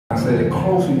I said, the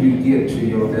closer you get to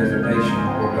your destination,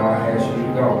 where God has you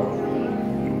to go,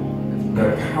 the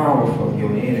powerful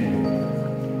your enemy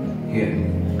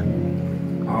is.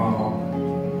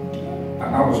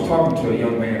 I was talking to a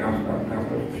young man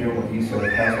after the funeral. He said,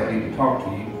 Pastor, I need to talk to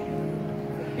you.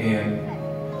 And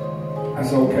I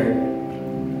said, okay.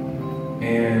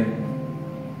 And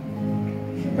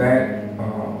back,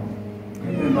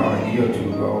 about a year or two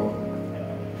ago,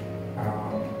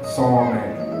 a song that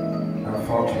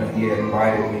unfortunately he had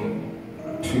invited me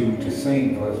to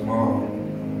sing for his mom.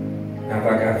 After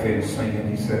I got finished singing,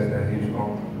 he said that he was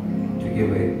going to give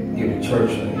the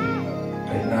church a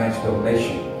nice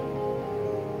donation.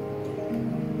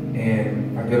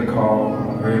 And I get a call, I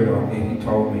heard him, and he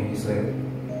told me, he said,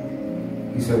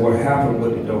 what happened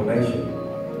with the donation?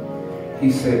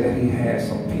 He said that he had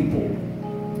some people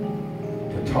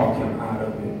to talk him out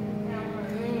of it.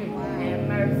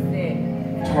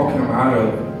 Talk him out of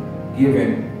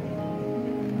giving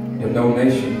the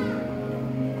donation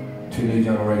to New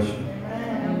Generation.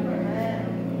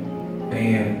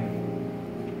 And,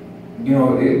 you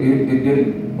know, it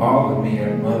didn't bother me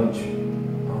as much.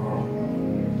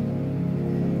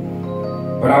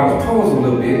 But I was puzzled a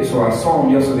little bit, so I saw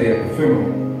him yesterday at the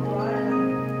funeral.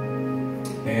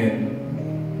 And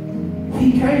he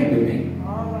came to me.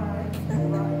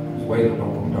 Just waiting on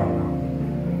what I'm talking about.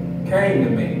 Came to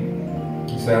me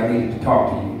and said, I need to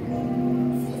talk to you.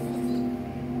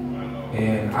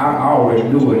 And I already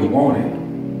knew what he wanted.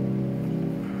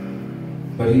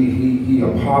 But he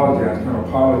apologized, kind of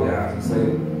apologized and said,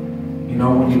 you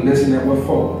know, when you listen at what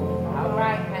folk. All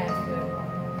right,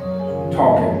 Pastor.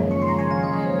 Talking.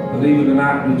 Believe it or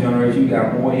not, New Generation, you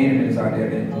got more enemies out there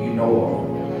than you know of.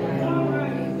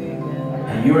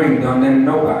 And you ain't done that to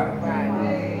nobody.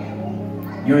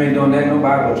 You ain't done that to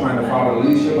nobody but trying to follow the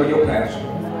leadership of your pastor.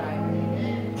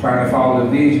 Trying to follow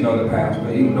the vision of the pastor.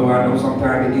 Even though I know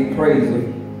sometimes it get crazy.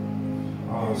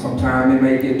 Sometimes it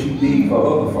may get too big for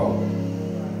other folk.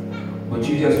 But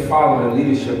you just follow the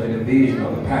leadership and the vision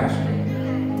of the pastor.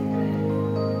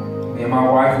 Me and my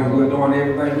wife, we're doing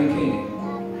everything we can.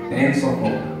 And some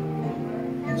more.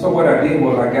 So what I did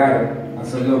was I got him. I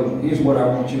said, look, here's what I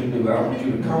want you to do. I want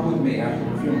you to come with me after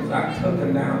the funeral. So I took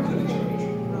him down to the church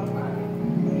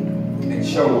and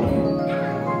showed him.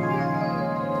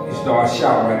 He started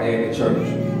shouting right there in the church.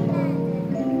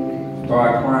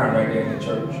 Started crying right there in the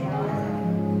church.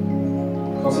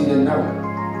 Because he didn't know.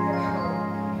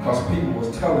 Because people was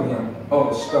telling him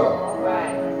other stuff.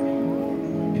 Right.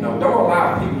 You know, don't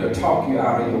allow people to talk you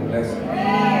out of your blessing.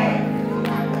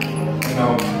 You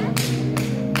know,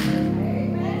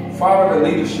 follow the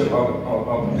leadership of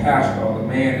the pastor or the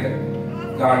man that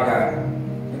God got.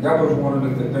 And that was one of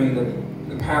the things that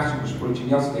the pastor was preaching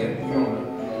yesterday at the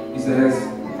funeral. He says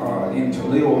in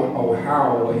Toledo,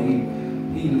 Ohio, where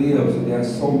he lives, and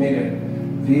there's so many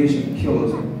vision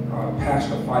killers and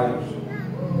pastor fighters.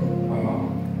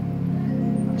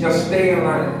 Just stay in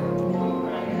line.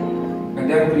 And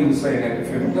that's what he was saying at the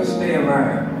funeral. Just stay in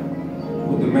line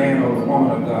with the man or the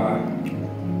woman of God.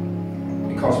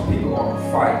 Because people are going to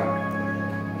fight.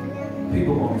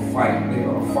 People are going to fight. They're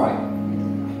going to fight.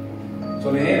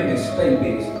 So the enemy stay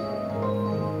busy.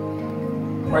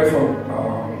 Pray for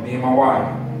me and my wife.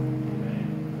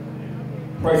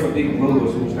 Pray for Deacon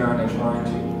Lewis, who's down there trying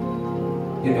to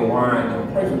get the wine.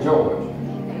 Pray for George.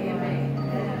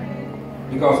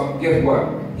 Because guess what?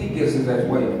 He gets it as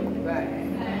well.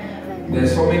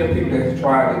 There's so many people that have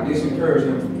tried to disencourage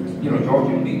him. You know, George,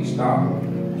 you need to stop.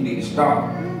 You need to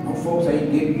stop. No folks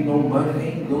ain't giving you no money. They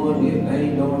ain't doing this. They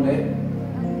ain't doing that.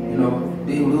 You know,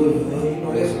 they lose. You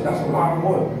know, that's a lot of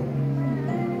work.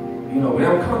 You know, they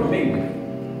don't come to me with it.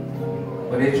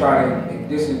 But they try to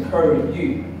disencourage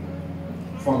you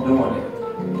from doing it.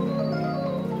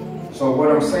 So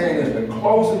what I'm saying is, the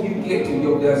closer you get to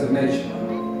your destination,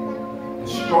 the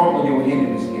stronger your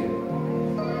enemies get.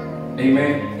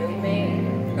 Amen.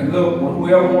 Amen. And look, when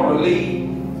whoever want to leave,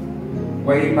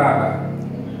 wave bye-bye.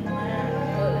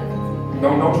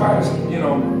 Don't try to, you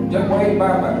know, just wave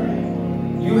bye-bye.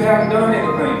 You haven't done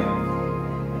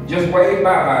anything. Just wave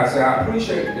bye-bye. Say, I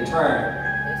appreciate the time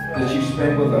that you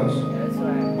spent with us. That's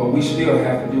right. But we still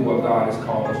have to do what God has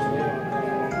called us to do.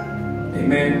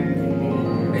 Amen.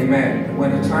 Amen. And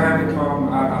when the time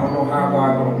comes, I don't know how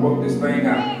God's going to work this thing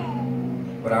out.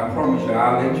 But I promise you,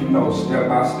 I'll let you know step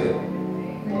by step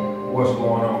what's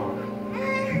going on.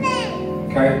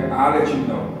 Okay? I'll let you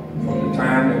know. From the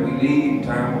time that we leave, the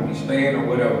time when we stand or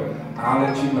whatever, I'll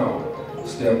let you know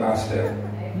step by step.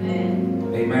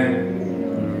 Amen.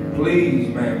 Amen. Please,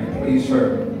 ma'am, please,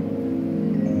 sir.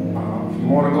 If you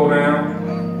want to go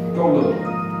down, go look.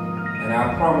 And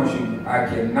I promise you, I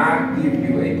cannot give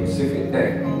you a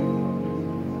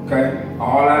Okay?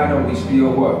 All I know, we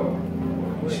still what?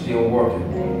 We're still working.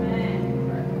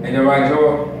 Ain't that right,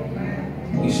 Joy?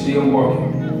 We still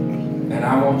working. And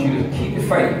I want you to keep the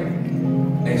faith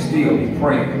and still be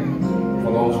praying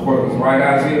for those workers. Right,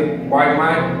 Isaiah? White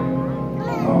Mike?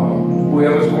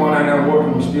 Whoever's going out there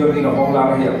working, we still need a whole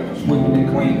lot of help. Sweeping and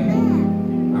cleaning.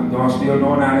 I'm still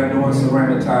going out there doing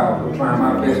ceramic tile. We're trying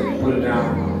my best to put it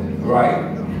down right.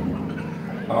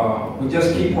 We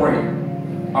just keep praying.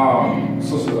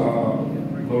 Sister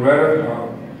Loretta,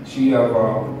 she have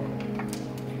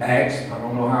asked, I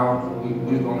don't know how,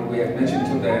 we had mentioned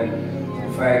to that,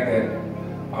 the fact that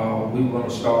we were going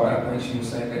to start, I think she was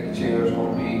saying that the chair is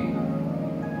going to be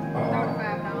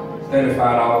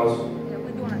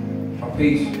 $35 a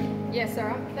piece. Yes,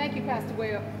 sir. Thank you, Pastor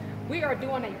Webb. We are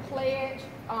doing a pledge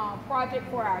project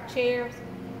for our chairs.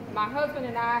 My husband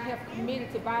and I have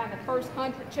committed to buying the first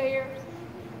 100 chairs,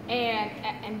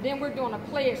 and then we're doing a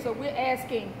pledge. So we're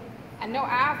asking, I know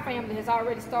our family has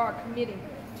already started committing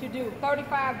to do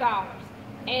 $35,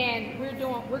 and we're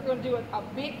going to do a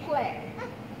big plaque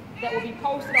that will be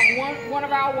posted on one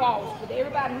of our walls with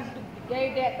everybody who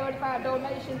gave that $35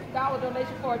 donation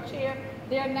for a chair.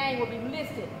 Their name will be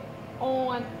listed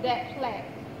on that plaque.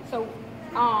 So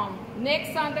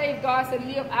next Sunday, if God said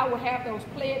live, I will have those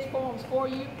pledge forms for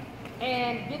you,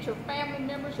 and get your family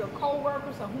members, your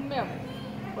co-workers, or whomever.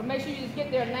 But make sure you just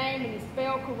get their name and it's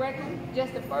spelled correctly,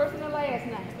 just the first and the last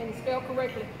name, and it's spelled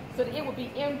correctly, so that it will be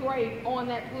engraved on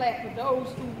that plaque for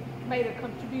those who made a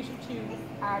contribution to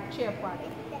our chair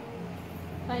project.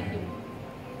 Thank you.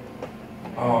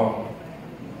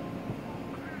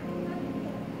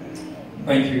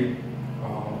 Thank you.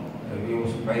 It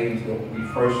was amazing that we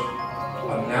first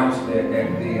announced that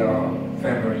at the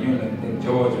family reunion in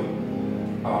Georgia.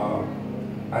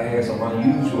 I had some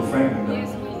unusual family members.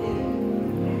 Yes, we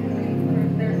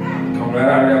Come right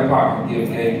out of their pocket and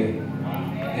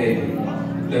gave you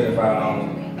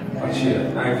 $35 a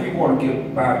chair. Now, if you want to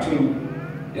buy two,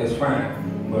 that's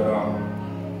fine. But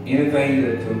anything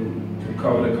to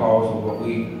cover the cost of what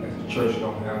we as a church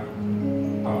don't have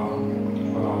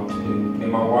to do.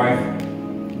 And my wife,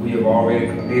 we have already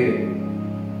committed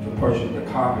to purchase the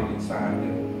carpet inside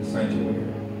the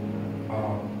sanctuary.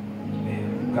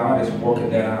 And God is working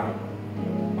that out.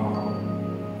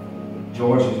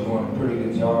 George is doing a pretty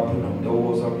good job putting them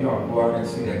doors up. Y'all go out and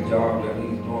see that job that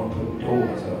he's doing, putting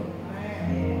doors up. I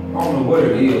don't know what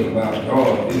it is about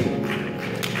George.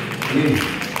 He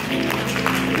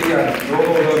got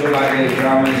doors up like that. I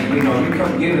mean, you know, you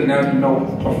come get it now, you know,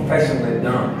 professionally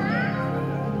done.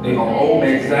 They're going to open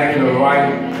exactly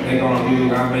right. They're going to do,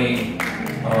 I mean,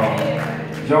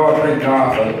 George, thank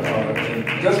God for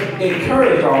just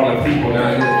encourage all the people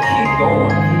now. Just keep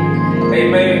going.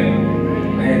 Amen.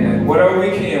 And whatever we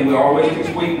can, we always keep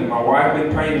sweeping. My wife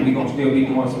been praying. We're going to still be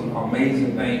doing some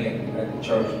amazing things at the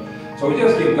church. So we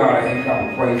just give God a hand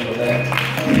clap of praise for that.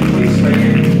 Please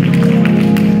stand.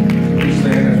 Please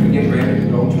stand as we get ready to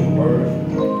go to the word.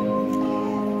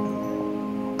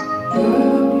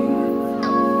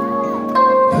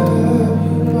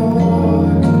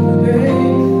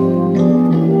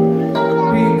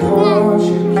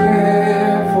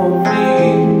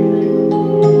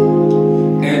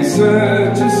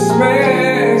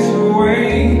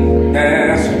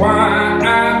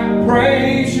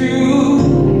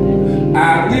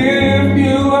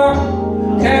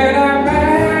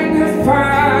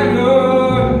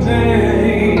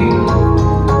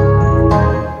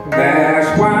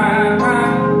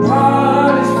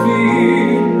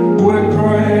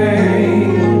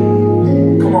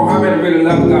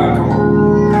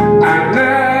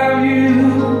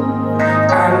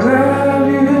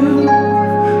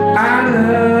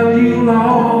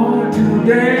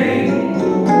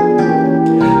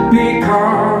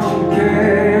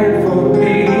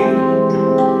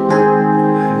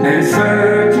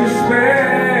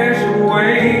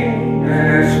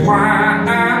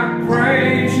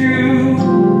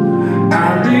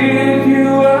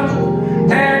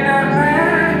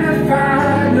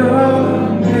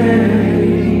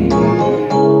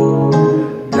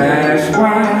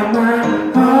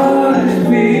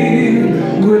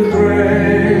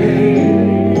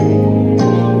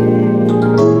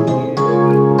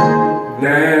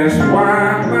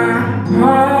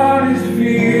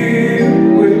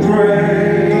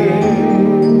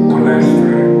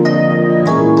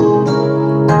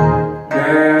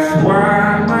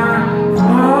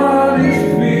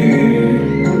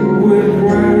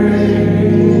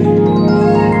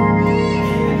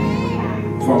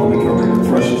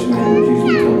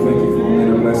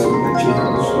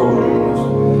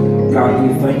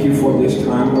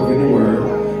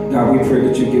 we pray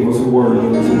that you give us a word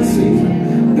in this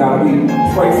season. God, we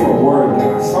pray for a word,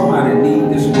 God. Somebody need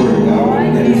this word,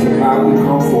 God, that is about to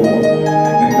come forward.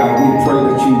 And God, we pray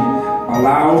that you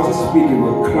allow us to speak it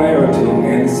with clarity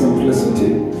and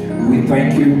simplicity. We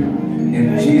thank you.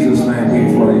 In Jesus' name we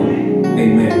pray.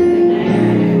 Amen.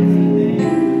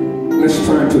 Let's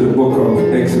turn to the book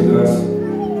of Exodus.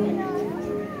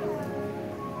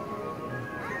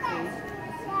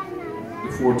 The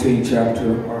 14th chapter.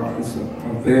 It's a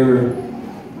very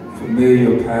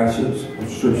familiar passage of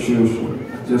scriptures. I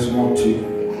just want to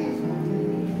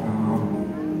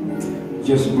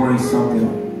just bring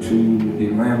something to the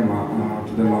limelight,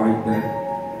 to the light that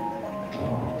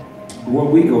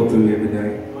what we go through every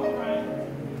day,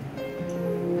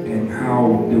 and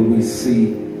how do we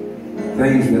see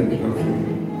things that we go through.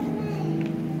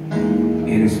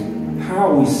 And it's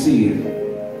how we see it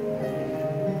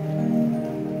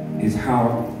is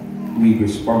how we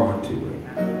respond to it.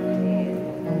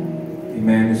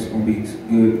 Amen. It's going to be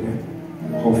good, and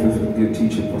hopefully it's a good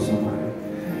teaching for somebody.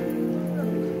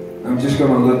 I'm just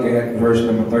going to look at verse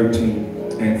number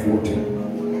 13 and 14.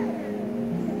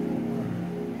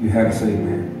 You have to say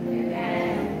amen.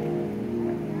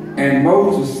 And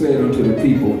Moses said unto the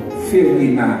people, fear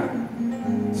ye not,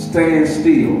 stand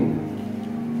still,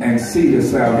 and see the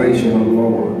salvation of the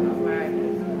Lord,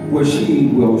 which he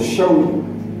will show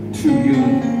to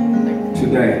you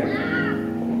today.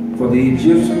 For the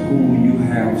Egyptian who you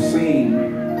have seen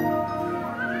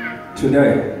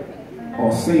today,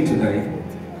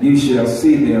 you shall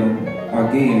see them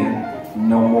again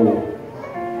no more,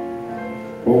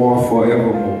 or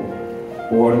forevermore,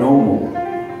 or no more,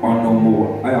 or no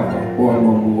more ever, or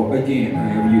no more again,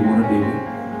 however you want to do it.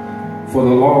 For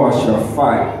the Lord shall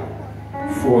fight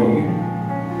for you.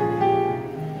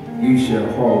 You shall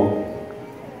hold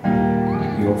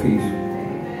your peace.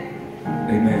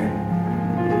 Amen.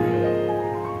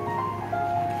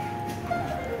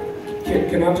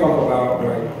 Can I talk about,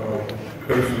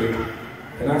 briefly,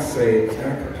 can I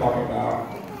talk about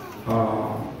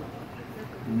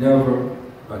never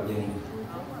again?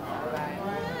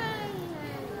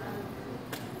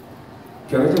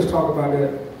 Can I just talk about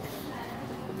that?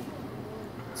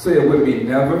 Say it with me,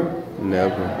 never.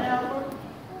 Never.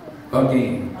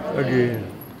 Again. Again.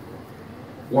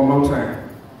 One more time.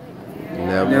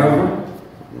 Never. Never.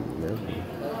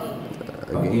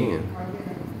 Again.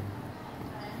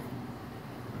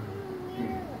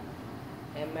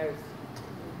 And mercy.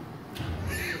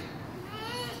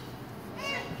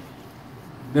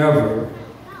 Never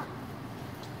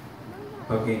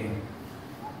again.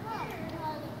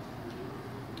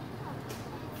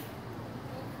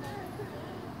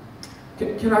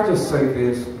 Can I just say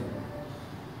this?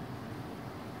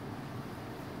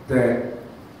 That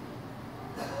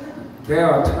there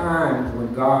are times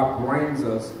when God brings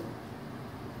us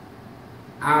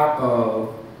out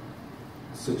of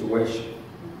a situation.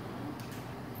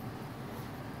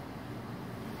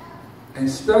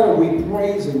 Instead of we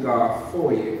praising God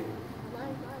for it,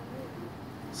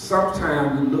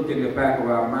 sometimes we look in the back of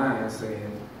our mind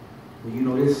saying, well, you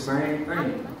know, this same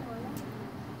thing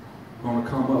gonna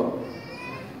come up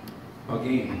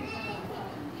again.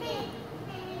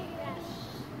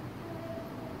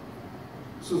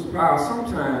 Sister Powell,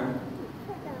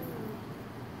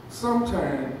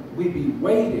 sometimes we be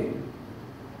waiting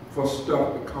for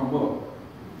stuff to come up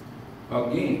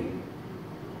again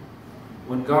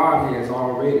when God has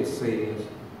already said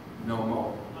no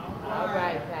more. All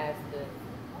right, Pastor.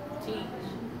 Teach.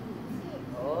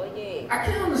 Oh, yeah. I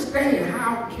can't understand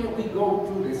how can we go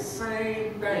through the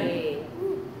same thing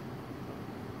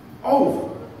over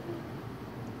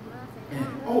and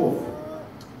over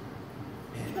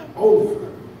and over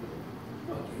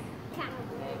again.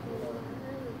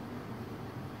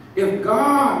 If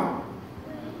God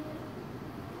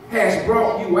has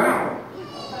brought you out,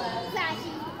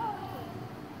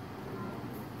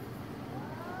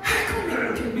 how come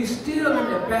it can be still in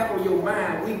the back of your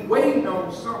mind? We waiting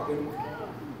on something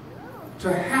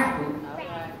to happen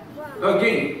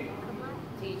again.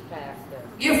 Teach, Pastor.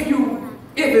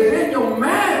 If it's in your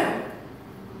mind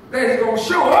that it's going to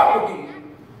show up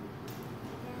again.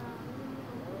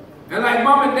 And like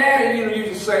mom and dad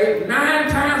used to say, 9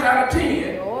 times out of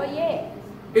 10, Oh, yeah.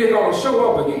 it's going to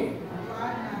show up again.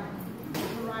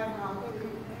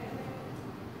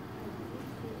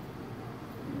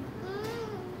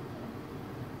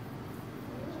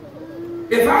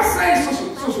 If I say,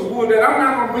 Sister Wood, that I'm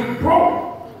not going to be broke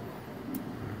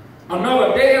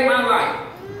another day in my life,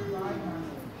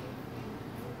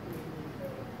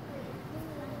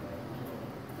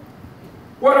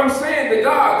 what I'm saying to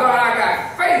God, I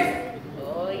got faith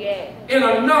Oh, yeah. in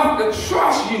enough to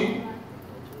trust you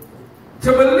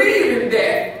to believe in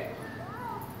that,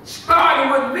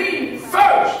 starting with me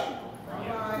first,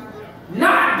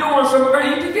 not doing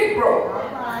something to get broke.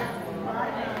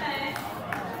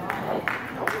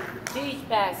 Teach,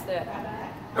 Pastor.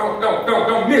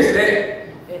 Don't miss that.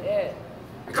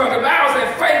 Because the Bible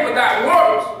says faith without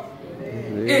works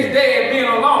is dead being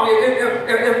alone.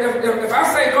 If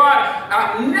I say, God,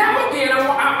 never again,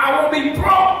 I won't be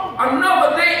broke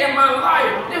another day in my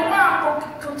life, then why I'm going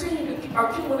to continue to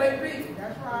accumulate bills?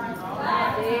 That's right.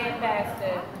 Yeah,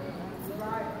 Pastor.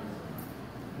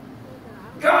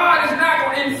 God is not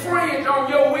going to infringe on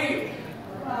your will.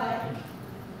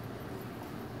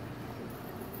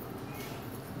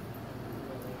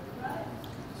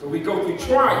 So we go through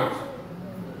trials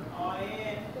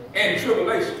and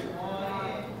tribulation.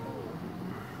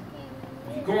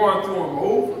 You're going through them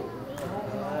over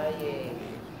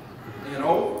and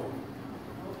over.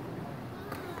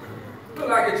 Look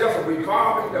like it's just a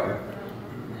revolving door.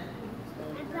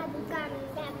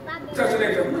 Touch your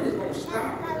neighbor, when it's going to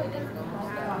stop?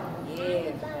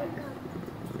 Yeah.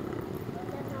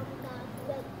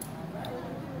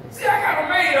 See, I got a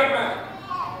maid up there.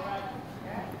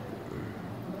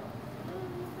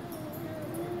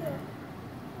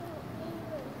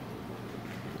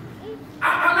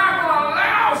 I'm not going to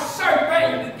allow certain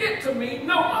things to get to me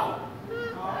no more.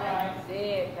 That's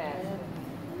it, Pastor.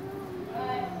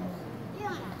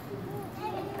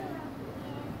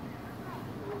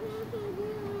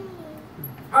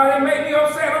 It made me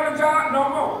upset on the job no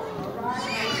more.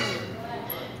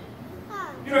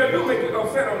 You know, it do make you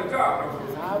upset on the job no more.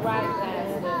 All right,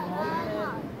 Pastor.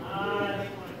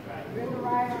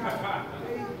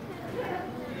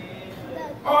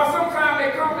 Or sometimes they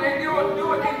come and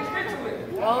do it intentionally.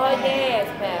 Oh, yes,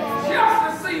 Pastor. Just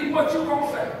to see what you're going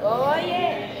to say. Oh,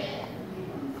 yeah.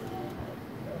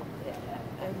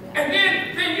 And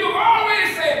then you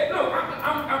always say, look,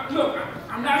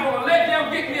 I'm not going to let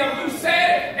them get me up. You said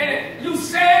it, and you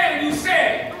said it, and you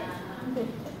said it.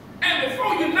 And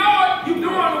before you know it, you're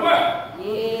doing the work.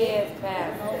 Yes,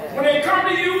 Pastor. When they come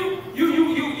to you.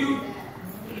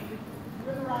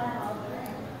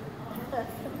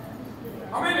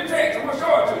 I'm in the text. I'm going to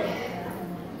show it to you.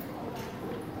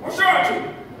 I'm going to show it to you.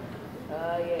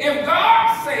 Yeah. If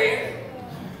God said,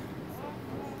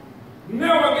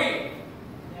 never again.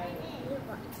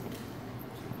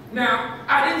 Now,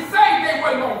 I didn't say they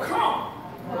weren't going to come.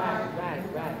 Right.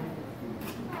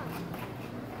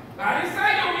 I didn't say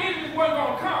your enemies weren't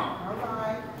going to come.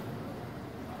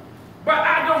 But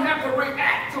I don't have to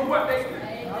react to what they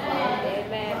say.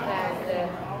 Amen, Pastor.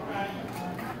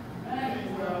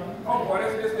 Oh boy,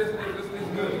 this is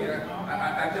good here.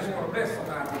 I just want to bless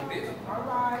somebody with this.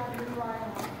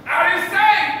 I didn't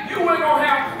say you weren't going to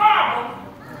have problems,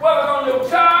 whether it's on your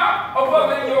job or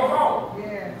whether in your home.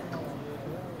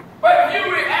 But if you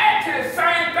react to the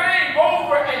same thing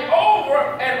over and over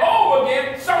and over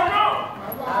again, something wrong.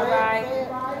 All right.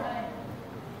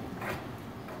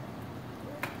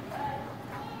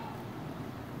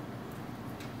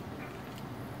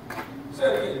 Say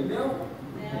it again, never.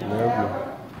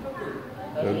 Never.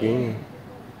 Again.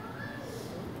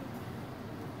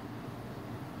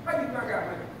 How you not got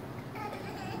money?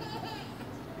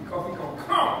 Because he's going to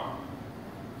come.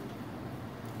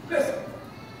 Listen.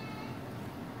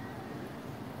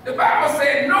 The Bible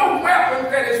said no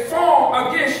weapon that is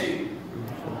formed against you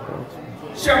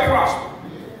shall prosper.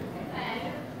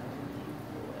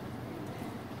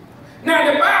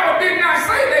 Now the Bible did not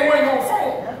say they weren't going to form.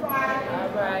 All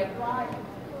right.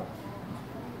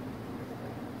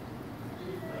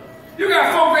 You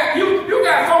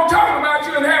got folks talking about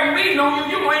you and having a meeting on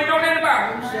you. You ain't know nothing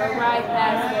about it. You're right,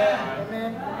 Pastor.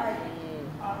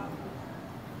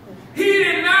 He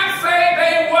did not say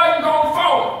they wasn't going to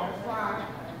fall.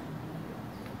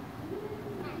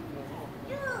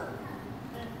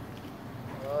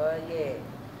 Oh, yeah.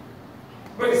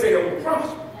 But he said it will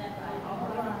prosper.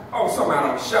 Oh, somebody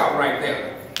ought to shout right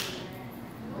there.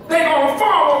 They're going to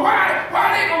fall. Well, why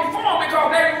they going to fall?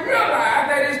 Because they realize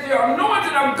that it's the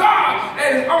anointing of God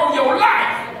that is on your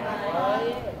life. Oh,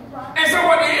 yeah. And so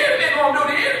what the enemy is going to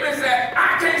do, the enemy said,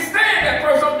 I can't stand that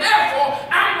person. Therefore,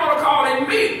 I'm going to call it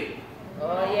me.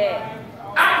 Oh, yeah.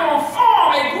 I'm going to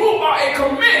form a group or a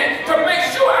committee to make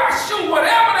sure I shoot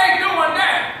whatever they're doing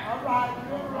down.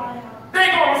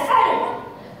 They're going to form.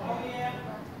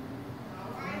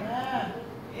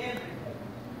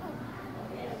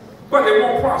 But they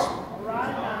won't prosper.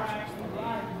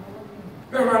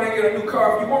 Remember how they get a new car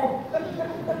if you want?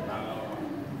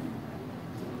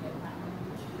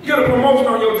 Get a promotion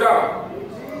on your job.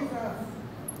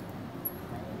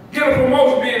 Get a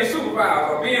promotion being a supervisor.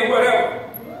 supervisor or being whatever.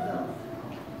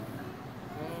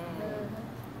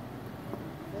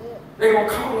 They're going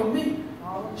to call on me.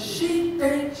 She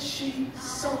thinks she's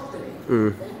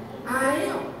something. I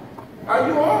am.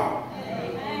 You are.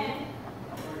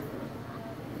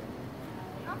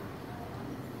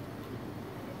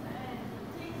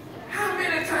 How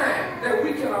many times that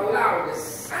we can allow the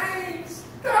same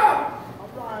stuff?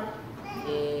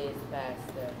 Yes,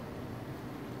 Pastor.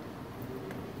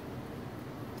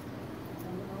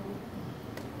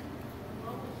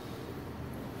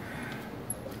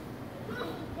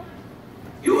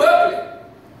 You ugly.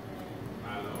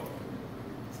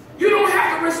 You don't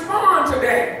have to respond to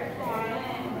that.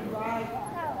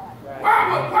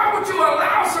 Why would you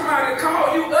allow somebody to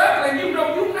call you ugly and you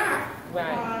know you're not?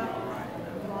 Right.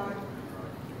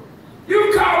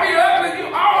 You call me ugly,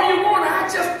 all you want. I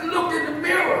just looked in the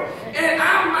mirror and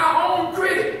I'm my own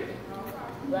critic.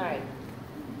 Right.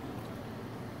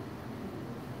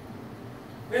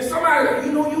 And somebody like,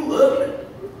 you know you ugly.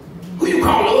 Who you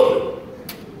call ugly?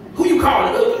 Who you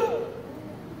calling ugly?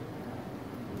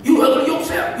 You ugly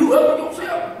yourself. You ugly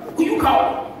yourself. Who you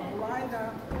calling?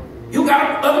 You got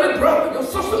an ugly brother. Your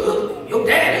sister ugly. Your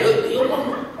daddy ugly. Your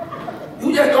mama.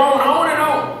 You just going on and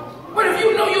on. But if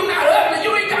you know you're not ugly,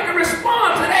 you ain't got to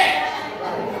respond to that.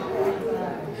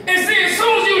 And see, as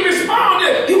soon as you respond to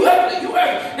you ugly,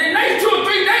 the next 2 or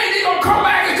 3 days, they're going to come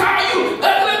back and call you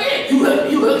ugly again. You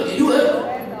ugly, you ugly, you ugly.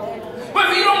 But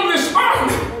if you don't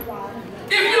respond,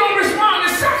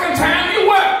 the second time, you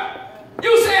what?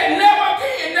 You said never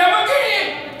again, never again.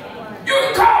 You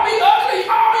can call me ugly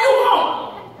all you want.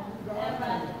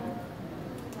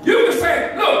 You can say,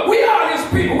 look, we are his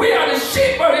people. We are the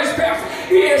sheep of his pasture.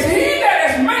 He is he that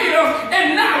has made us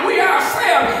and not we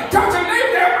ourselves. Touch a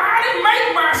neighbor that I didn't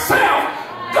make myself.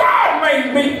 God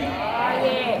made me.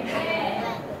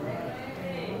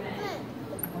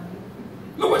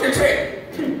 Look what the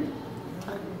text.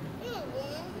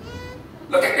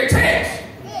 Look at the text.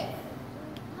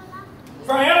 If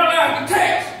I analyze the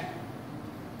text,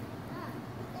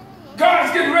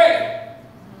 God's getting ready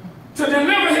to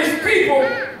deliver his people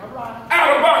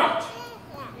out of bondage.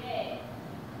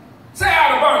 Say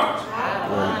out of bondage. Out of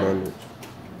bondage.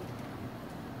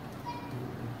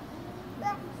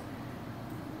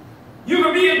 You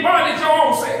can be in bondage your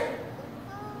own self.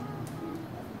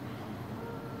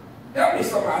 Help me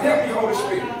somebody. Help me, Holy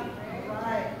Spirit.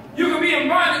 You can be in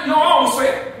bondage your own self.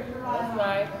 That's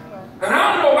right. And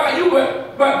I don't know about you,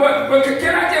 but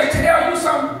can I just tell you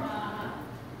something?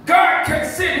 God can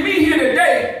send me here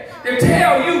today to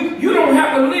tell you you don't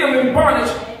have to live in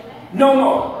bondage no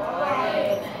more.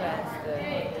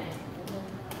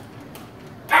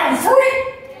 I'm free.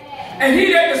 And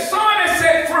he that the Son has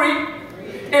set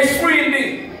free is free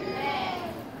indeed.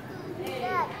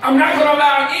 I'm not going to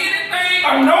allow anything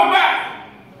or nobody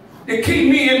to keep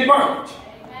me in bondage.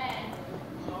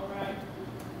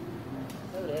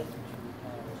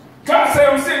 God said,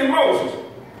 I'm sending Moses.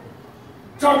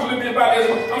 Talk a little bit about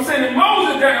this. I'm sending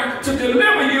Moses down to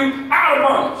deliver you out of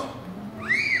bondage.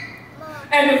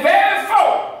 And the very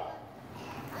folk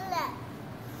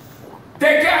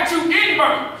that got you in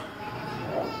bondage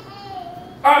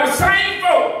are the same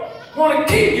folk want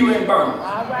to keep you in bondage.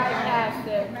 All right,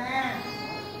 Pastor.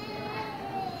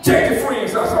 Check your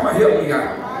friends out. Somebody help me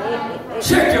out.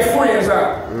 Check your friends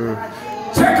out.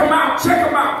 Check them out. Check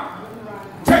them out.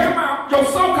 Check them out. Your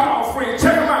so-called friends.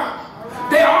 Check them out.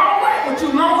 They're all right with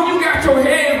you long you got your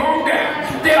head hung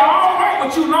down. They're all right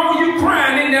with you long you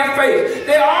crying in their face.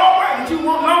 They're all right with you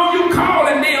long you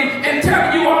calling them and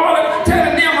telling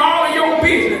them all of your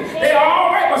business. They're all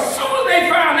right, but as soon as they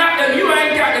find out that you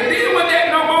ain't got to deal with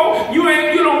that no more,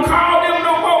 you don't call them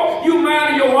no more, you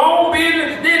mind your own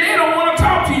business, then they don't want to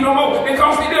talk to you no more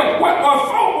because they do. What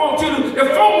folk want you to do? The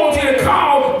folk want you to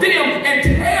call them and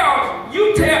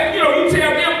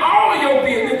tell them all of your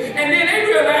business, and then they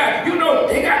realize,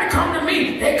 they got to come to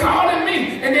me. They calling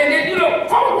me, and then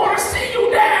folk want to see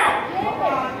you down.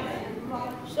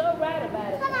 So right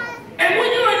about it.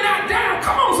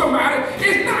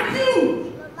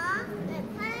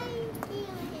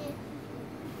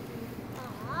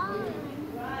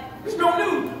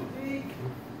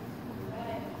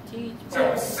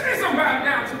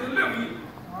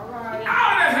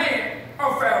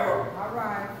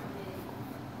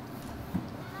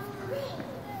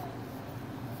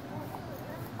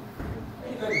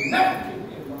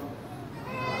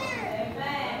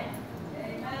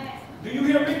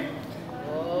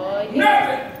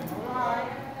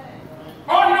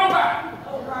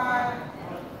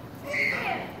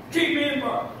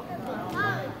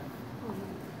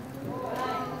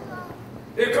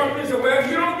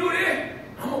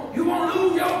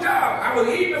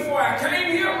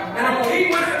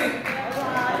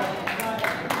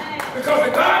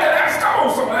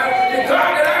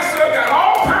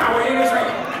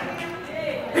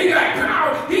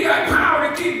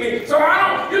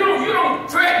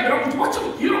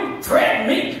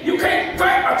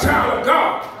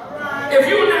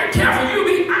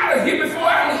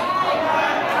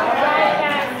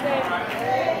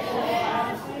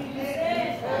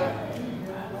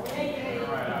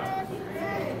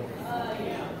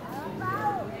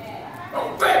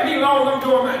 as long as I'm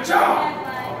doing my job.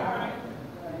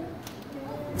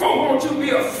 Folk want you to be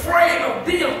afraid of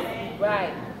them.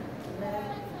 Right.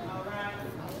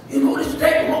 You know, this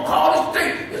state, we'll call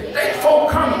this state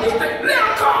folk coming, this state, let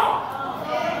them come.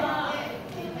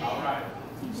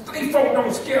 State folk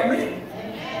don't scare me.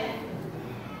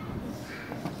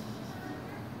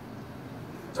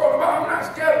 Talk about I'm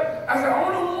not scared. I said, the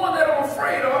only one that I'm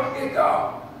afraid of is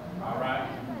God. All right.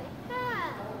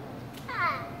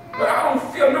 But I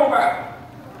don't fear nobody.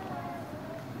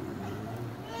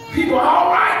 People are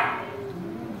all right.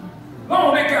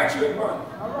 Long as they got you in bondage.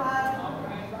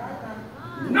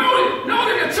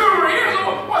 Notice the children of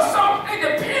Israel was so they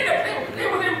depended. They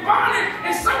was in bondage,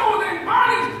 and some was in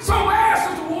bondage so bad,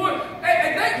 Sister Wood.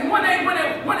 And when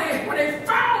they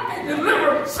found and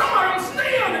delivered, some of them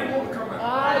still didn't want to come out.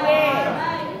 Oh, yeah.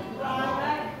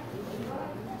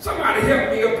 Somebody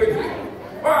help me up in here.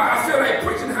 Oh, I feel like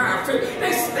preaching how I feel.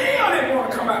 They still didn't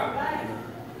want to come out.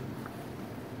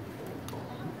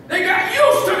 They got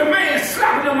used to the man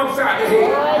slapping them upside the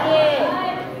head. Oh, yeah.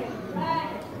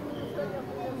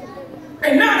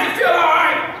 And now they feel all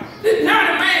right. Now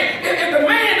the man, if the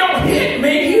man don't hit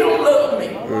me, he don't love me.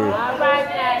 All right,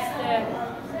 Pastor.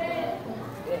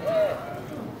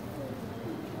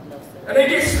 And they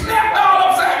get slapped all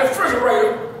upside the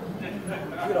refrigerator.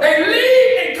 They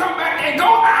leave and come back and go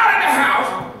out of the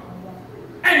house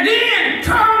and then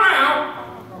turn around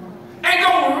and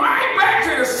go right back to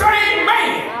the same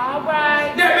man All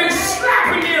right. that been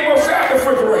slapping them upside the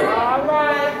refrigerator. All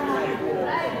right.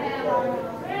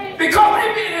 Because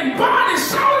they've been in bondage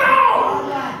so long,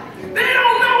 they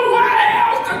don't know what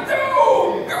else to do.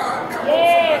 God, come on.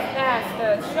 Yes,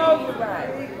 Pastor. Show you right.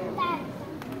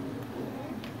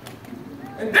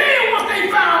 And then once they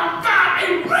found a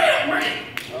real man,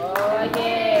 Oh,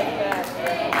 yeah, Pastor.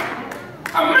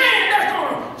 a man that's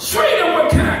going to treat them with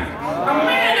kindness, a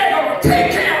man that's going to take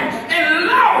care of them and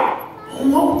love them. I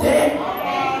don't want that.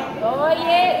 Oh,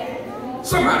 yeah.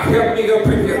 Somebody help me up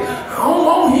in here. I don't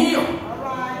want him.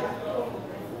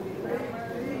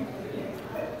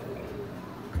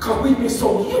 Because we've been so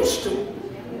used to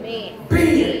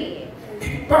being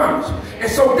in bondage. And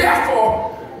so therefore,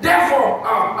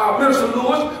 Minister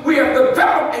Lewis, we have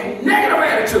developed a negative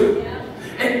attitude.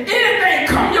 And anything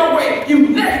come your way, you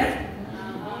negative.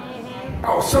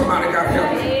 Oh, somebody got to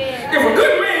help me. If a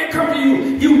good man come to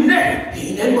you, you negative.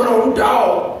 He ain't nothing but old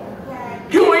dog.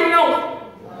 You ain't know it.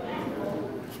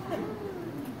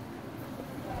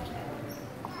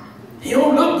 He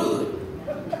don't look good.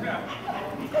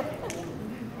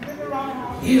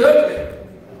 He ugly.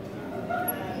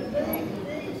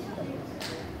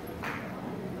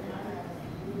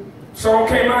 Song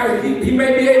came out, he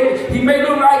may be able, he may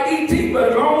look like E.T., but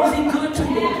as long as he good to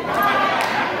you.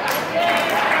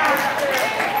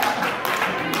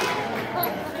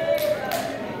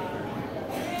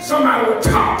 Somebody will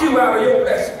talk you out of your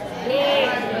blessing.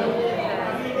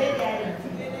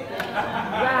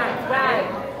 Right.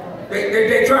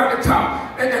 They try to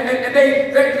talk. And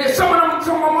they some of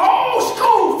them old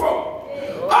school folk.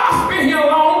 Us been here a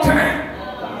long time.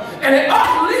 And then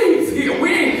us leave here.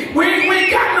 We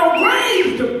ain't got no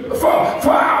graves for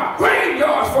our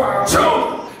graveyards, for our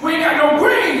children. We ain't got no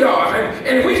graveyards.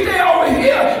 And if we stay over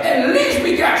here, at least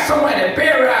we got somewhere to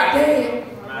bury our dead.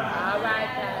 All right,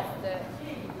 Pastor.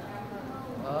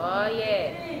 Oh,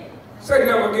 yeah. Say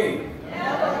never again.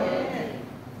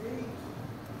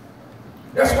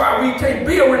 That's why we can't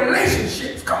build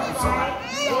relationships, come on, somebody.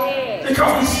 Yeah.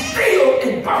 Because we still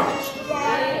in bondage.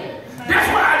 That's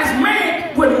why this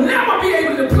man will never be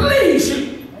able to please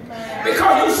you.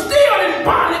 Because you're still in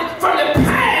bondage from the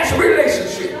past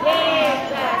relationship. Yeah,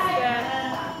 Pastor.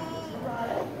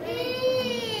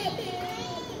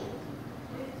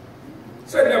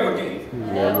 Say never again.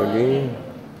 Never again.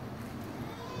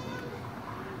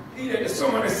 He that is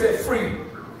someone that said free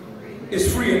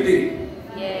is free indeed.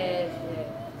 Yes.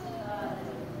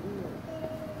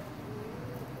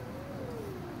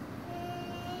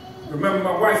 Remember,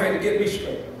 my wife had to get me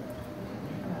straight.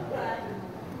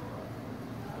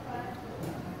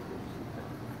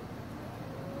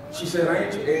 She said, I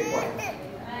ain't your ex-wife.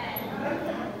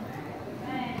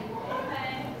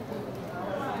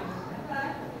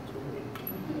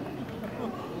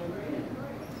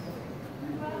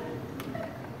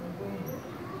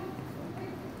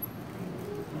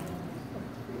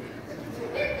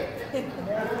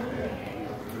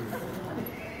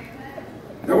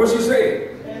 Now what she said?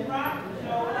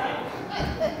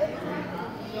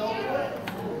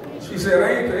 She said, I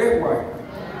ain't the ex-wife.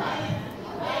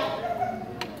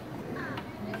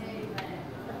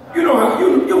 You know how,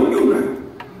 you know.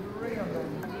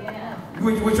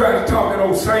 We try to talk that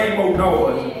old same old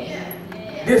noise.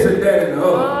 this and that and the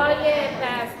other. Oh, yeah,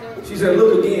 Pastor. She said,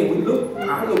 look again.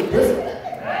 I look different.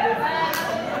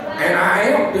 And I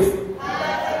am different.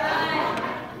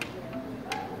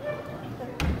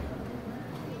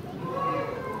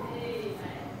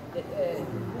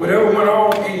 Whatever went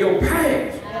on in your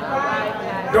past,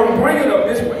 don't bring it up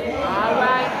this way. All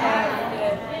right,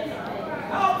 Pastor.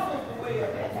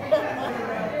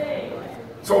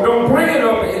 So don't bring it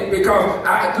up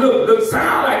because look,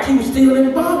 sound like you still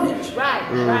in bondage. Right.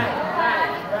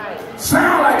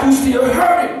 Sound like you still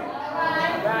hurting.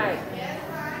 Right.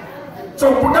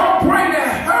 So don't bring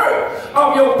that hurt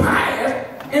of your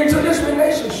past into this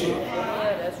relationship.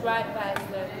 Yeah, that's right,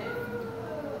 Pastor.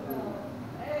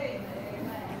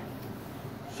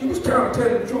 She was trying to tell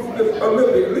the truth a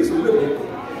little bit, at least a little bit.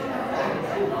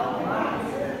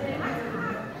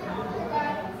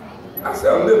 I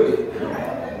said a little bit.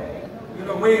 You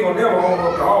know, we ain't gonna never own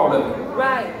up to all of it.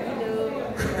 Right, we do.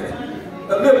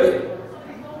 A little bit.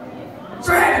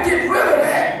 So I had to get rid of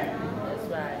that. That's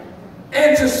right.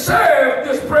 And to serve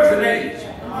this present age.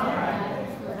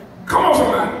 Come on,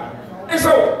 somebody. And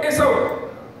so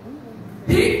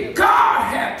God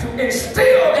had to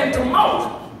instill into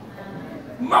Moses.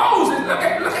 Look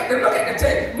at the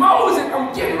text. Moses,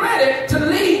 I'm getting ready to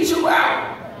lead you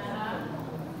out.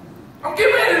 I'm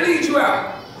getting ready to lead you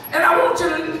out. And I want you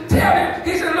to tell them,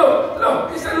 he said, look,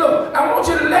 I want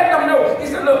you to let them know. He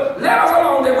said, look, let us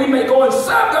alone that we may go and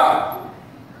serve God.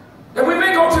 That we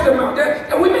may go to the mountain,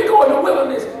 that we may go in the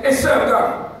wilderness and serve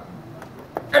God.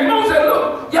 And Moses said,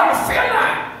 look, y'all fear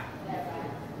not.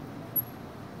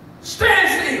 Stand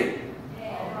still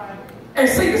and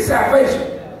see the salvation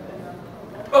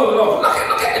of the Lord. Look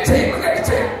at the text. Look at the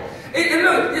text.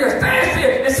 Stand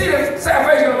still and see the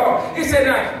salvation of the Lord. He said,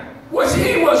 now, which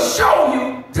he will show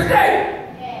you today.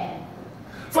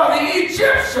 For the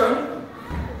Egyptian,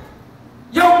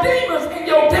 your demons and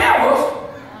your devils,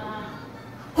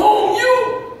 whom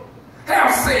you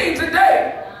have seen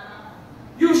today,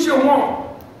 you shall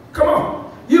want. Come on.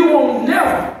 You will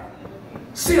never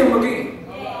see them again.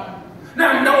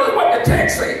 Now, notice what the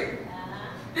text said.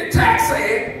 The text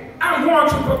said, I'm going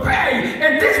to prepare you.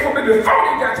 And this will be before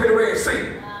they got to the Red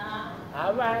Sea.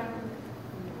 All right.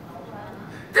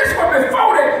 This was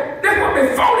before they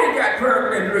got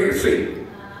burned in the Red Sea.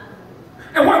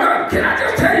 And what God, can I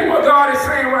just tell you what God is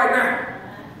saying right now?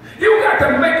 You got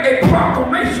to make a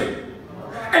proclamation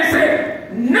and say,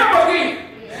 never again.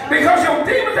 Because your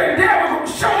demons and devils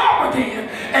will show up again.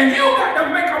 And you got to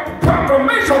make a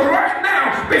proclamation right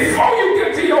now before you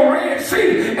get to your Red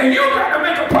Sea. And you got to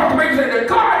make a proclamation that the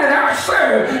God that I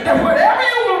serve, that whatever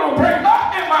you want to bring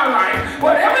up in my life,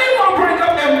 whatever you want to bring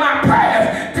up in my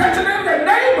past, touch it in the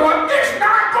neighbor, it's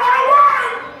not going to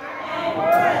work.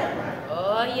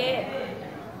 Oh, yeah.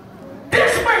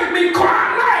 This made me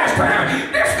cry last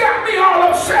time. This got me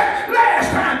all upset last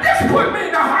time. This put me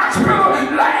in the hospital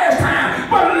last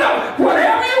time. But look,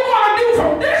 whatever you want to do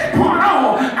from this point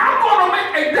on, I'm going to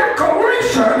make a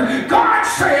declaration. God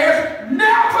says,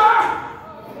 never.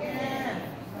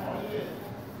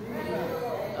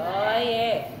 Oh,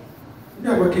 yeah.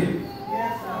 Never again.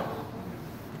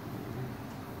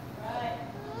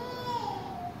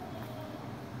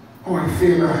 Oh, I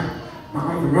feel my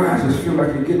arthritis feel like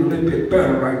it's getting a little bit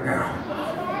better right now.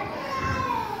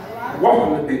 I walk a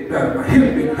little bit better. My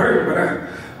hip been hurt, but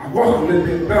I walk a little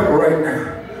bit better right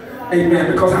now.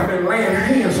 Amen. Because I've been laying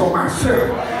hands on myself.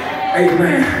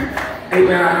 Amen.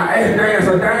 Amen. I asked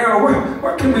Diana,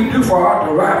 what can we do for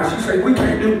arthritis? She said, we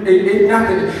can't do it.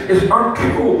 Nothing. It's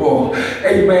uncurable.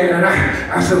 Amen. And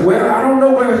I said, well, I don't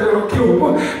know whether it's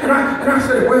uncurable. And I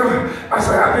said, well,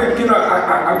 I've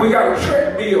been, we got a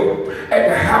treadmill at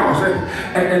the house,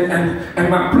 and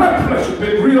my blood pressure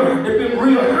been real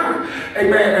high.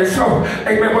 Amen. And so,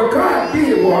 amen, what God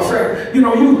did was, you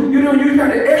got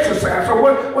to exercise. So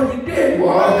what he did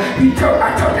was,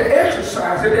 I took the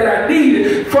exercise that I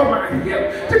needed for my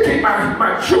hip to keep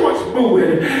my joints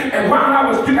moving. And while I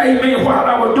was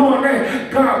doing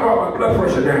that, God brought my blood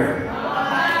pressure down.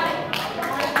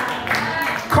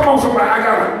 Come on, somebody, I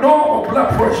got a normal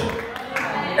blood pressure.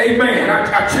 Amen.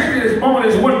 I checked it this morning,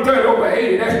 it's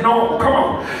 130/80. That's normal. Come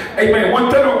on. Amen.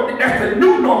 130, that's the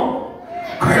new normal.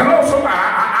 Hello, somebody.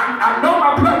 I know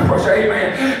my blood pressure.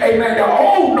 Amen. Amen. The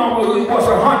old normal was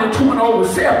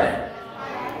 102/70.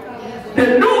 The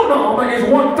new normal is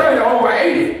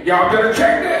 130/80. Y'all better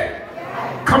check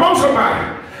that. Come on,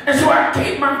 somebody. And so I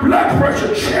keep my blood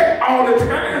pressure checked all the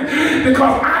time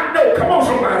because I know, come on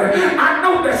somebody, I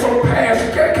know there's some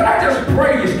past, can I just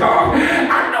praise God?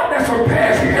 I know there's some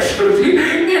past history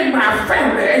in my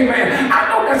family, amen. I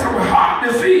know there's some heart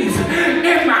disease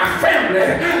in my family.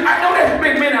 I know there's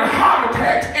been many heart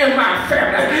attacks in my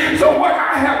family. So what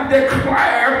I have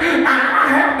declared, and I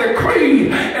have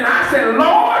decreed, and I said,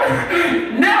 Lord,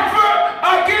 never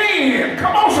again.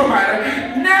 Come on, somebody.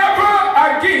 Never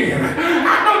again.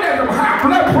 I know that the high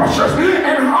blood pressures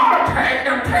and heart attack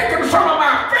and taking some of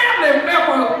my family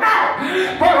members out.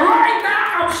 But right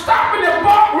now, I'm stopping the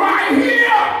buck right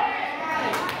here.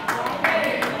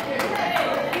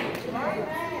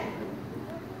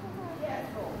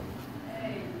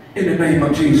 In the name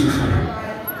of Jesus.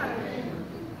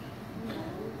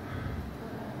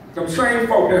 Them same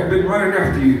folk that's been running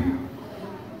after you,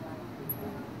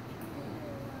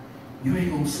 you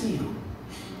ain't gonna see them.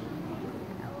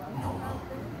 No.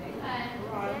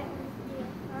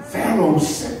 Pharaoh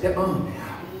set the army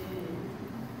out.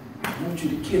 I want you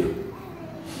to kill him.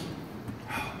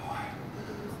 Oh boy.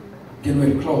 Getting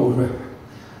ready to close, right?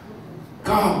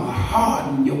 God will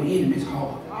harden your enemy's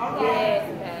heart. Yes,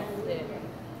 Pastor.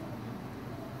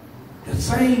 The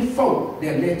same folk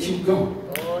that let you go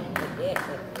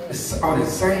are the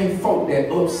same folk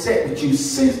that upset with you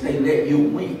since they let you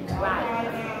win.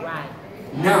 Right.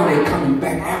 Now they're coming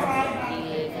back after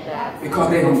you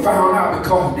because they done found out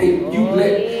because they let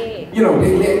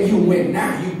you win.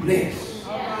 Now you blessed.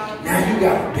 Now you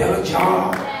got a better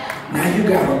job. Now you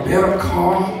got a better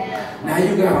car. Now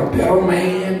you got a better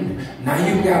man. Now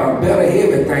you got a better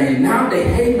everything. Now they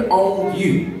hate on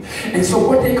you. And so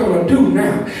what they're going to do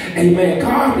now, amen,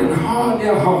 God done hard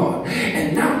their heart.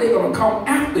 And now they're going to come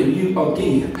after you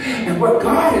again. And what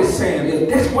God is saying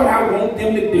is, that's what I want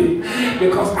them to do.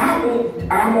 Because I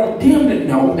want them to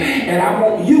know, and I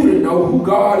want you to know who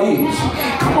God is.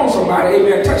 Come on, somebody,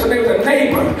 amen. Touch your neighbor.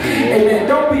 Amen.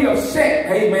 Don't be upset,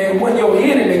 amen, when your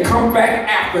enemy come back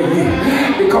after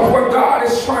you. Because what God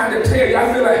is trying to tell you,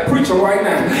 I feel like preaching right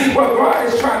now. What God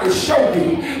is trying to show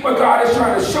you, what God is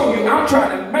trying to show you, I'm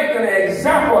trying to make an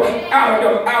example out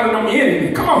of them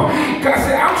enemy. Come on. God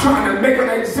said, I'm trying to make an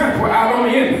example out of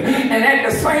the enemy. And at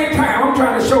the same time, I'm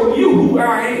trying to show you who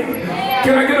I am.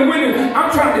 Can I get a witness?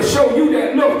 I'm trying to show you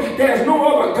that, look, there's no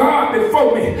other God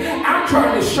before me. I'm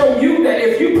trying to show you that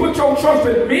if you put your trust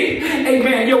in me,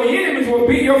 amen, your enemies will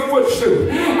be your footstool.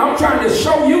 I'm trying to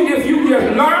show you if you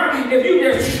just learn, if you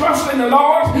just trust in the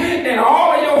Lord in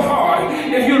all of your heart,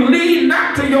 if you lead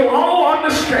not to your own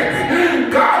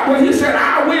understanding, God, well, he said,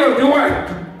 I will do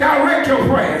it. Direct your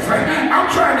prayers. I'm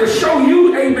trying to show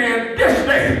you, amen, this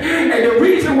day. And the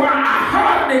reason why I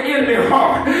harden the enemy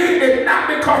heart is not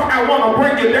because I want to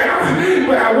bring you down,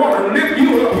 but I want to lift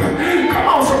you up. Come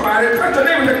on, somebody. Touch the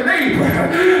neighbor.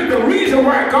 The reason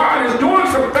why God is doing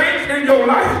some things in your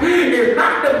life is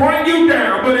not to bring you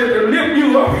down, but is to lift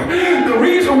you up. The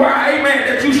reason why, amen,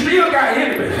 that you still got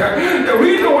enemies. The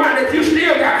reason why that you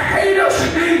still got haters.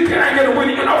 Can I get a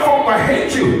witness? You know, folks will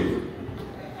hate you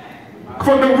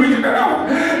for no reason at all.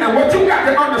 And what you got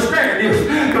to understand is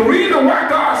the reason why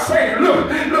God said,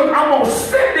 look, I'm going to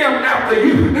send them after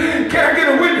you. Can I get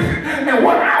a witness? And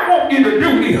what I want you to do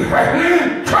is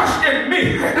trust in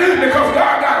me, because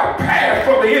God got a path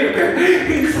for the enemy.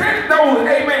 He sent those,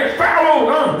 amen,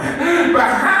 Pharaoh's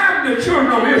behind the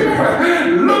children of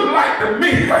Israel. Look like to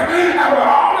me, out of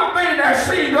all the things I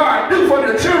see God do for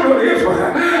the children of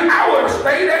Israel, I would have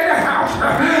stayed at the house.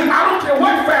 I don't care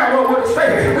what Pharaoh would have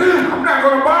said. I'm not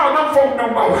going to bother them folk no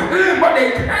more. But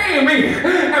they came in,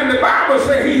 and the Bible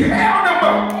says he held them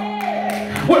up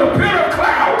with a pillar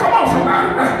cloud. Come on, somebody.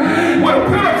 With a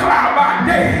pillar cloud by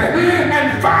day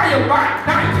and fire by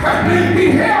night.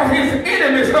 He held his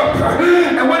enemies up.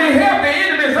 And when he held the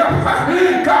enemies up,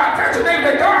 God, that's the name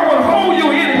that God will hold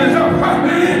your enemies up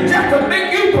just to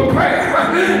make you prepare.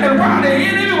 And while the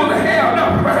enemy was held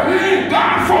up,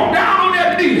 God fought down on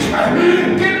their knees,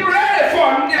 getting ready for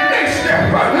the next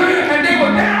step. And they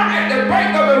were down at the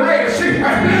bank of the Red Sea.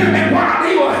 And while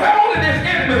he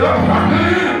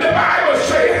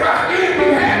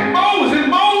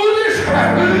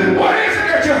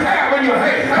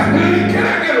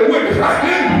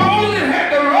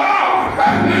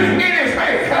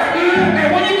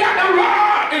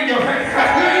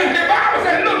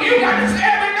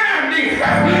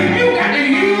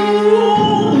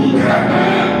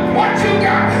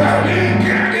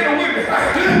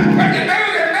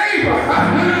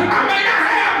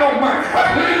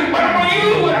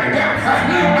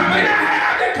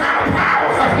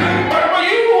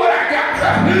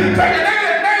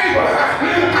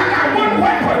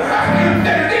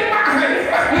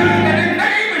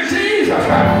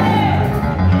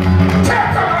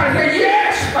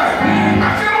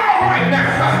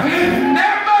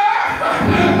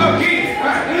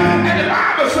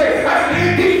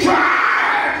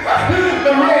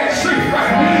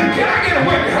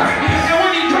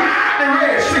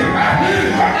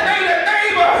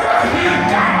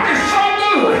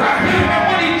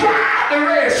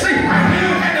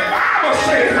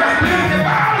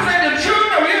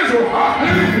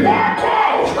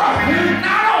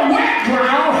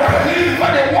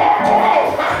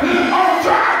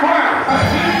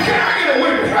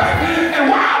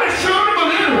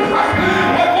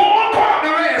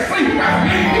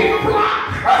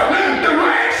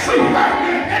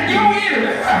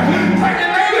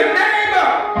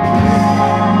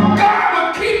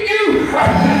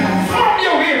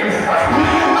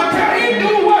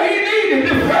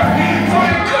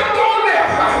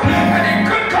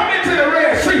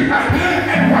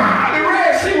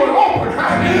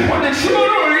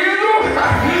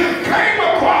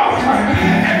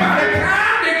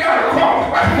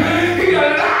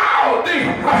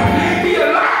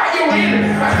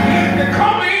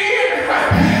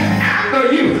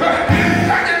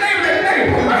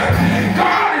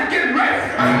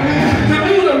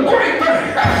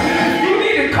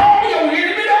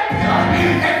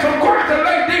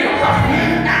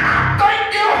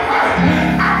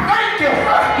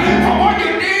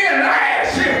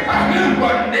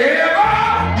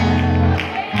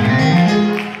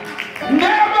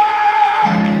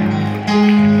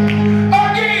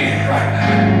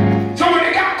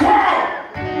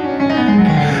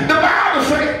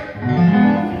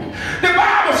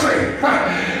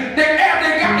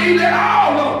believe that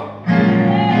all of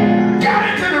them got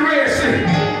into the Red Sea.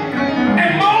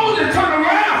 And Moses turned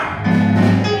around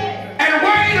and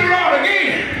waved the rod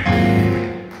again.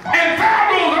 And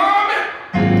Pharaoh's army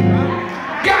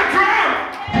got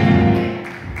drowned.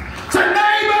 So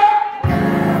neighbor,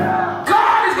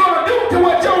 God is going to do to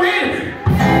what your enemy.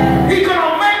 He's going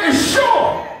to make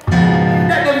sure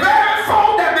that the very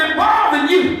folk that been bothering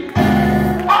you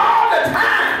all the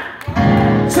time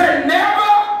say never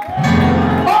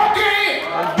again.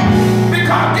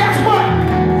 Because guess what?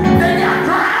 They got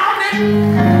drowned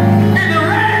in the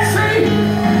Red Sea,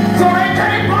 so they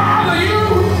can't bother you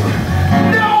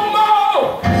no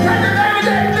more. Take the name of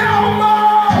that, no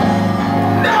more.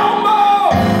 No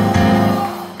more.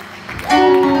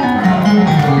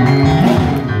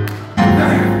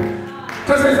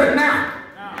 Because they said now.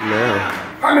 Now.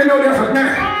 How many know there's a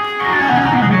now?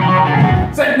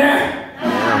 Say now.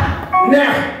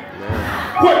 Now.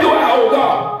 What do I owe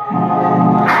God?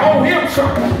 I owe him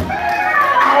something.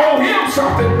 I owe him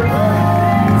something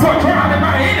for drowning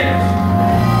my enemies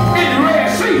in the Red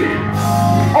Sea.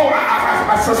 Oh,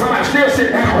 somebody still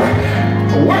sit down.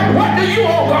 What do you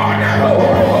owe God now?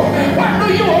 What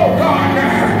do you owe God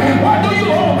now? What do you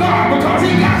owe God? Because he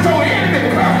got your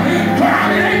enemy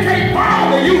drowning. They can't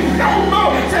bother you no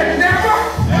more. Say never.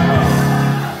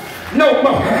 No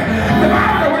more. The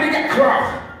Bible when they got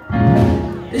crossed,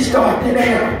 they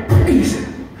had a praise.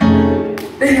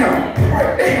 They had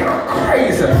a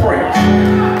crazy praise.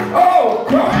 Oh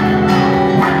God,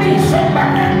 I need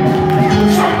somebody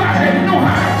that know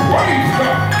how to praise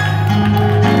God.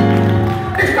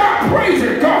 They start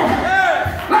praising God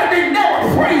like they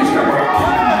never praised him.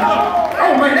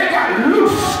 Oh man, they got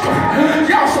loose.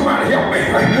 Y'all somebody help me.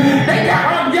 They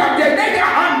got undignified.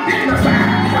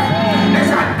 They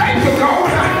said, thank you, God.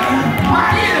 My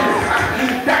enemy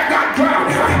that got drowned.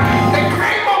 They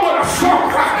came up with a song.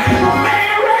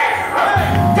 Mary,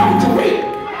 don't you weep.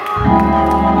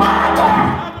 Martha,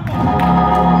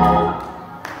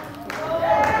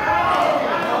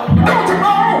 don't you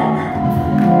know?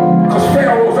 Because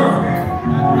Pharaoh's army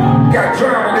got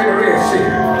drowned in the Red Sea.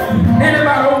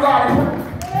 Anybody owe God?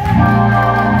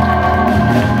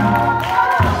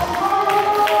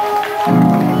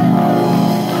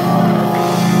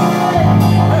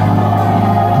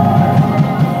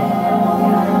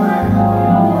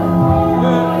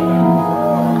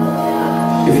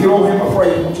 If you owe him a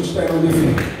praise, won't you stand on your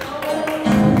feet?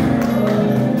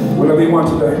 Will there be one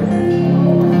today?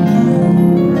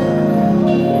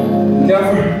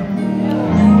 Never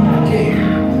again.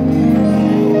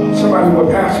 Somebody who a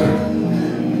pastor,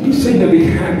 you seem to be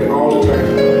happy all the time.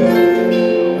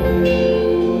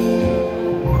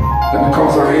 And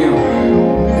because I am.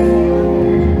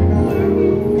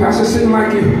 Pastor, seem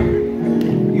like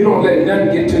you don't let nothing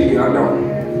get to you. I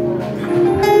don't.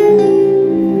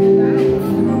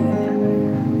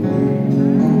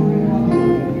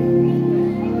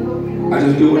 I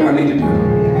just do what I need to do.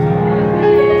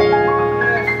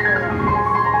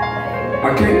 I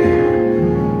can't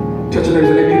touch your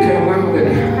neighbor. You can't allow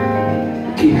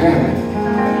that. Keep having it.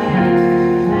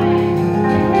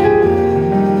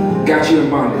 Got you in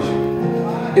bondage.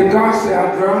 If God said, I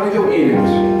drowned your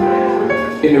enemies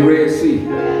in the Red Sea,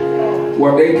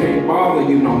 well, they can't bother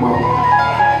you no more.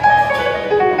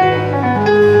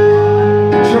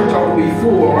 The church ought to be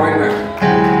full right now.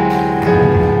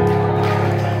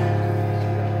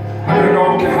 I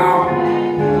don't care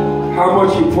how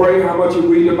much you pray, how much you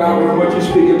read about, how much you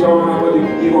speak in tongues, how much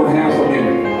you're going to have some in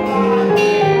it.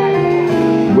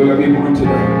 Will there be one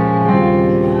today?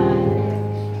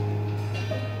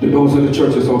 The doors of the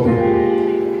church is open.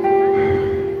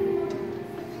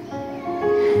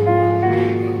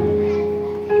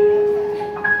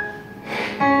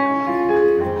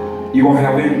 You're going to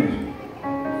have enemies.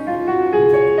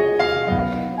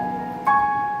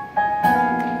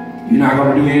 You're not going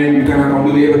to do anything. You're not going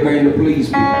to do everything to please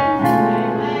people.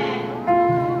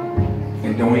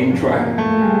 And don't even try.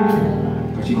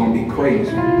 Because you're going to be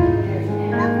crazy.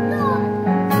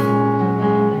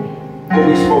 What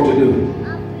we supposed to do?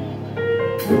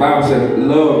 The Bible says,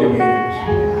 love your enemies.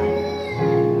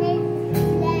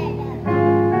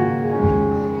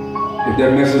 If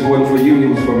that message wasn't for you, it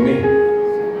was for me.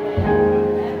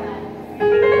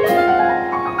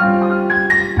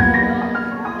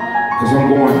 Because I'm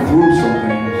going through some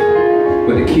things.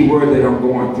 But the key word that I'm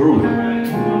going through it.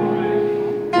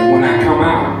 And when I come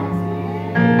out,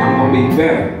 I'm going to be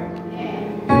better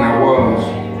than I was.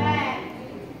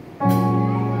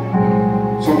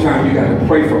 Sometimes you got to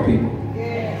pray for people.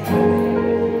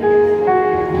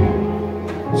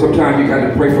 Sometimes you got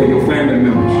to pray for your family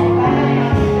members.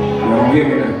 You don't hear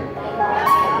me now.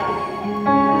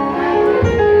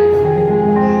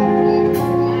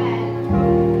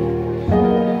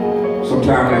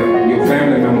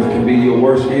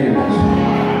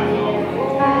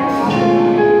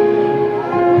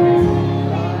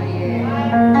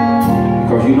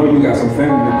 Because you know you got some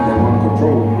family members that want to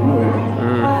control you. You know that.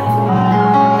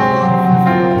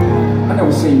 I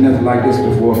never seen nothing like this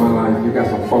before in my life. You got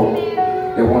some folk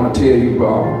that want to tell you,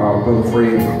 brother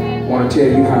Fred, want to tell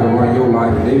you how to run your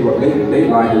life. And they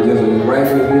life is just as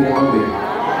regular as they want to be.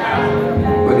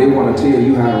 But they want to tell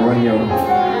you how to run yours.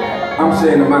 I'm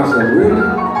saying to myself, really?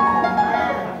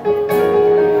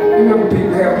 You know,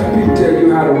 people tell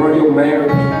you how to run your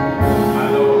marriage,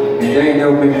 and they ain't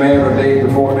never been married a day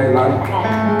before in their life.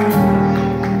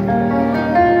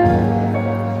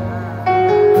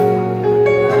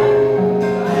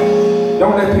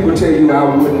 Don't let people tell you I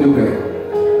wouldn't do that.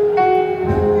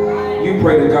 You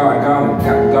pray to God,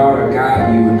 God will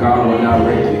guide you, and God will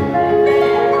direct you.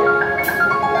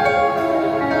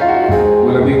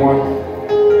 Will there be one?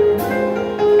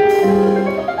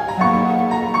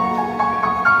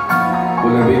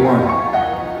 Will there be one?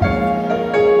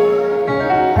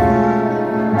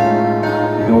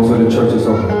 Those are the churches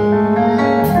open.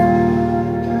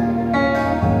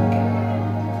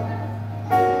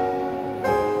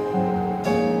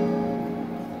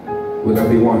 Will there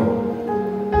be one?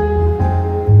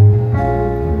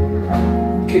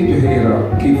 Keep your head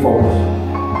up. Keep focused.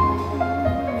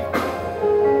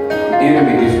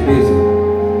 Enemy is busy.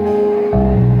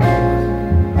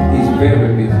 He's very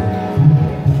busy.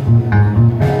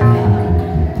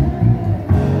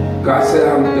 God said,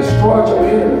 I'm destroyed your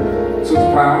enemy, Sister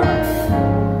Pyle.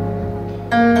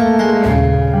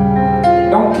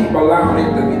 Don't keep allowing it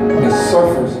to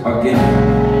surface again.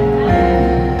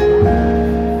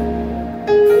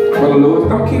 Brother Lewis,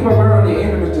 don't keep allowing the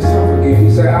enemies to suffer again. He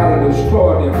said, I will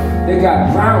destroy them. They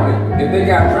got drowned. If they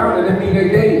got drowned, that means they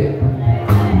dead.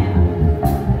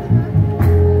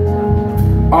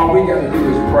 All we got to do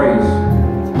is praise.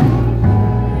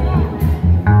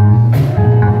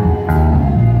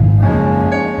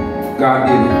 God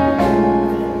did it.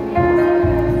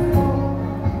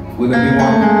 Will there be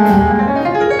one?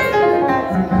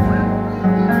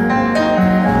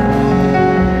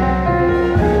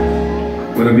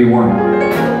 Will there be one?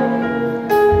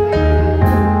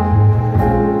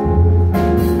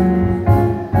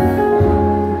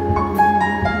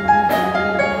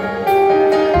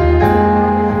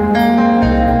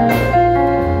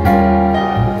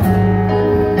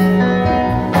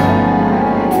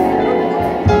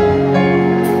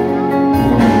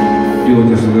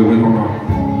 Just a little, we're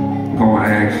gonna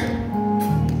ask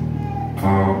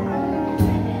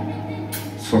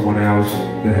someone else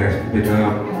that has been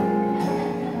up.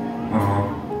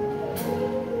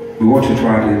 We want to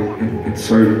try to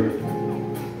insert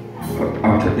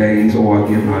today's or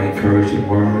give an encouraging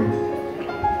word.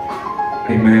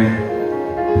 Amen.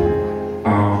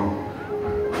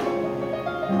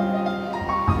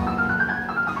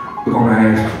 We're gonna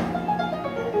ask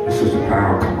Sister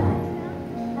Powell, come on.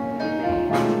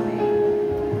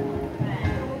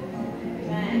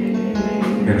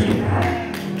 Minister Powell.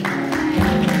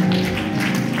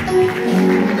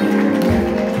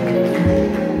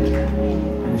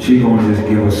 She's going to just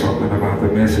give us something about the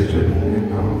message, and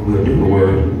we'll do the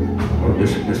word of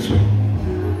this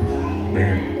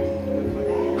man.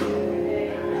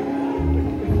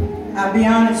 I'll be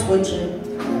honest with you.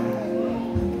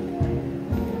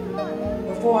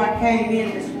 Before I came in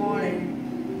this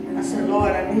morning, I said,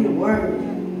 Lord, I need a word.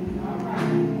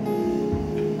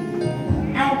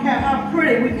 I don't care how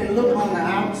pretty we can look on the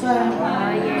outside.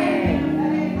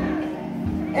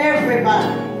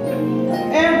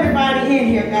 Everybody in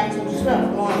here got some stuff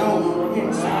going on the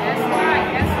inside.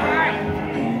 That's right.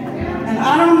 And I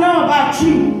don't know about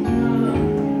you,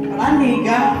 but I need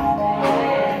God.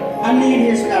 I need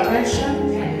His direction.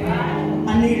 I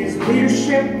need His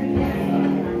leadership.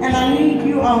 And I need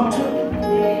you all too.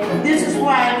 This is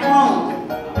why I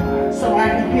come, so I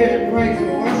can hear the praise and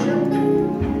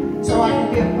worship, so I can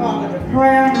be a part of the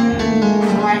prayer,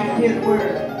 so I can hear the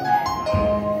word.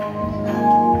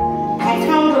 I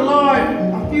told the Lord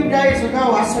a few days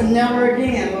ago, I said, never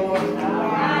again, Lord.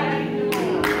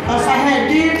 Because I had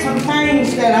did some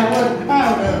things that I wasn't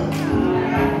proud of.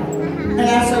 And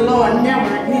I said, Lord,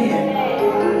 never again.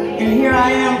 And here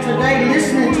I am today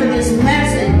listening to this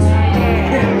message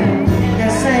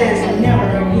that says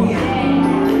never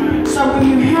again. So when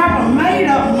you have a made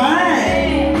up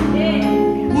mind,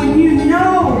 when you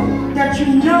know that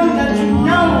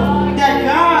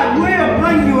God will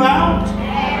bring you out,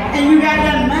 and you got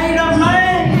that made up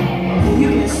mind, you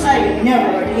can say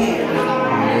never again.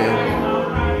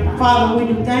 Father, we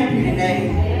do thank you today.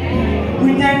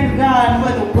 We thank you, God,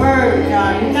 for the word,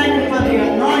 God. We thank you for the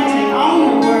anointing on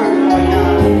the word, Lord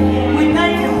God. We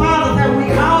thank you, Father, that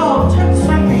we all took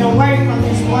something away from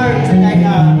this word today,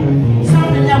 God.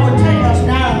 Something that would take us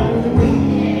down through the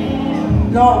week.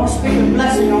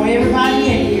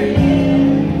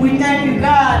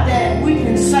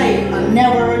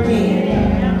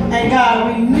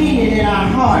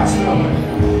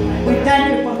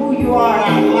 you are